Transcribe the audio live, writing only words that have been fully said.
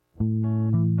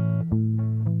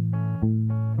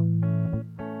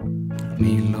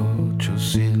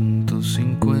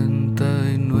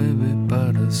59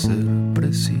 para ser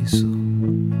preciso.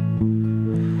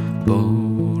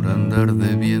 Por andar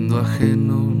debiendo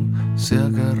ajeno se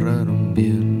agarraron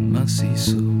bien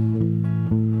macizo.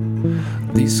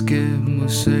 Disque muy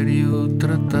serio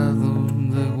tratado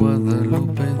de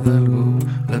Guadalupe Hidalgo,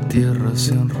 la tierra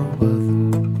se han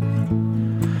robado.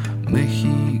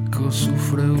 México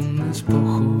sufre un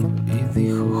despojo y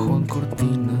dijo Juan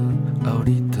Cortina,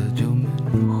 ahorita yo me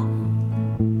enojo.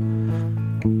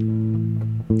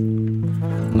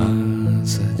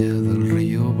 Más allá del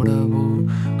río Bravo,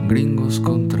 gringos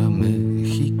contra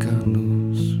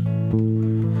mexicanos.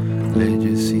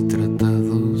 Leyes y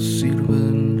tratados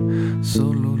sirven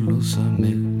solo los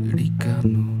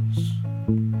americanos.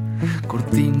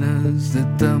 Cortinas de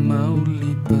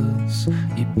Tamaulipas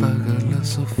y paga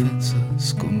las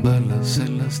ofensas con balas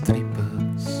en las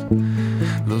tripas.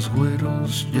 Los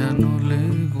güeros ya no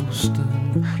le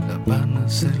gustan, la Habana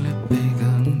se le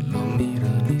pegan, lo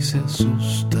miran y se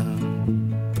asustan.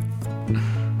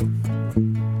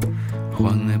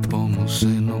 Juan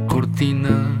Nepomuceno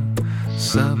Cortina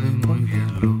sabe muy bien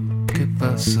lo que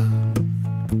pasa.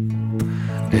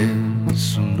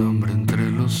 Es un hombre entre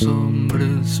los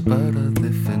hombres para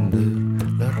defender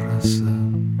la raza.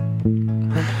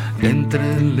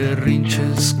 Entre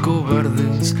lerrinches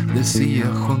cobardes, decía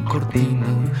Juan Cortina,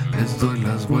 les doy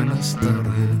las buenas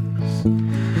tardes.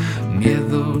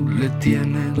 Miedo le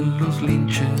tienen los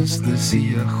linches,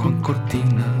 decía Juan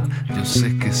Cortina, yo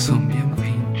sé que son bien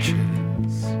pinches.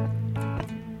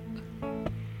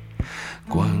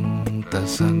 Cuánta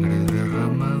sangre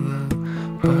derramada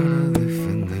para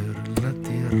defender la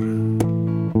tierra.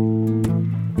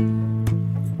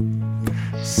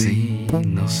 Si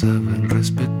no saben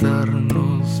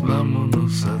respetarnos,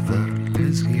 vámonos a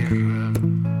darles guerra.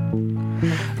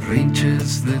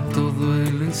 Rinches de todo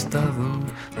el estado,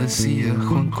 decía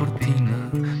Juan Cortina,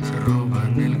 se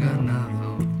roban el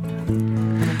ganado.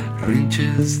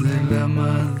 Rinches de la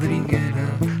madriguera,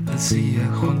 decía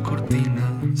Juan Cortina,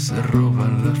 se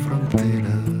roban la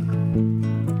frontera.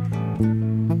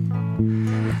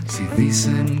 Si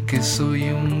dicen que soy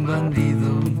un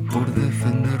bandido por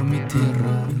defender mi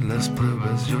tierra, las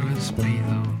pruebas yo les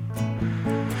pido.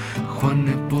 Juan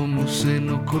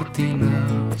Nepomuceno Cortina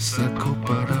sacó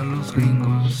para los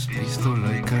gringos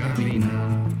pistola y carabina.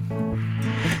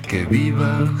 Que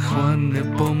viva Juan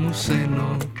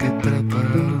Nepomuceno, que trae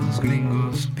para los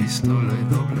gringos pistola y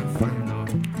doble freno.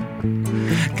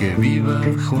 Que viva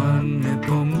Juan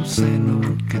Nepomuceno,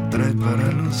 que trae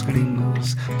para los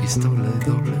gringos pistola y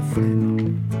doble freno.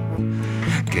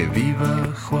 Que viva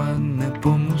Juan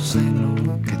Nepomuceno,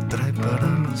 que trae para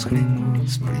los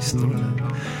gringos pistola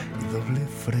y doble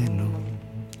freno.